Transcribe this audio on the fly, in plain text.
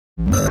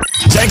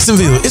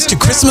Jacksonville, it's your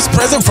Christmas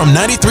present from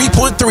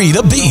 93.3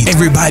 The Beat.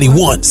 Everybody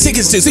wants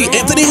tickets to see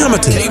Anthony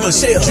Hamilton, K.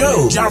 Michelle,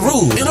 Joe, Ja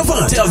Rule, and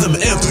Avant. Tell them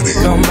Anthony.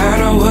 No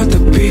matter what the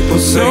people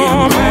say,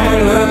 I'm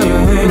gonna love you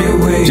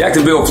anyway.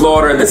 Jacksonville,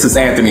 Florida, this is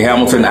Anthony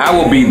Hamilton. I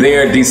will be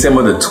there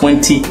December the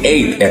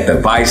 28th at the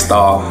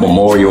VyStar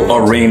Memorial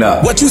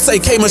Arena. What you say,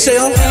 K.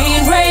 Michelle?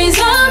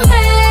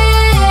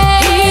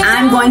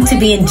 I'm going to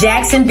be in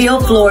Jacksonville,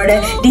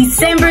 Florida,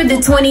 December the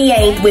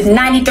 28th with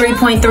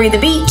 93.3 The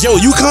Beat. Joe,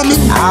 you coming?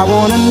 I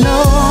wanna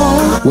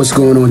know. What's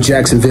going on,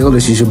 Jacksonville?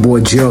 This is your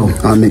boy Joe.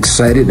 I'm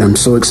excited. I'm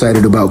so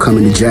excited about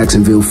coming to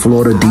Jacksonville,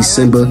 Florida,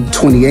 December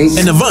 28th.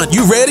 And Avant,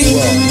 you ready?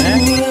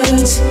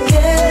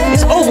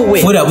 It's over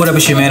with. What up,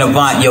 it's your man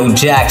Avant. Yo,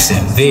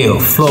 Jacksonville,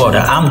 Florida.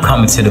 I'm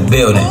coming to the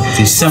building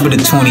December the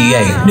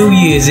 28th. New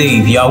Year's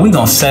Eve, y'all. We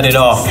gonna set it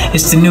off.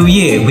 It's the new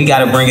year. We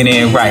gotta bring it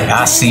in right.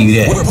 I'll see you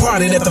there. We're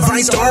partying at the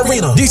VyStar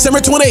Arena December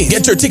 28th.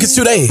 Get your tickets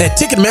today at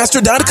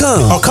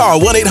Ticketmaster.com or call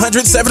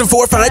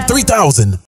 1-800-745-3000.